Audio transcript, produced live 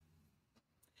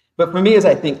But for me, as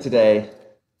I think today,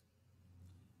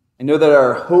 I know that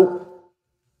our hope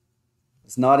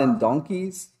is not in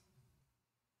donkeys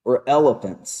or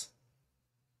elephants,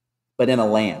 but in a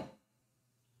lamb.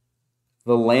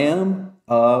 The Lamb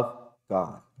of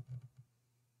God.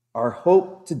 Our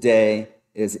hope today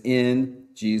is in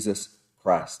Jesus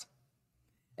Christ.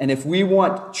 And if we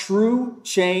want true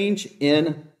change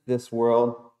in this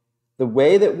world, the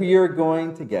way that we are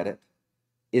going to get it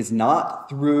is not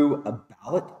through a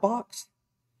ballot box,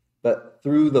 but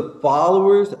through the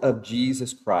followers of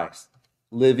Jesus Christ,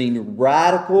 living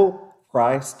radical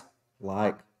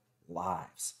Christ-like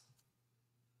lives.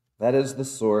 That is the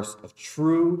source of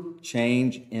true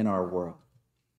change in our world.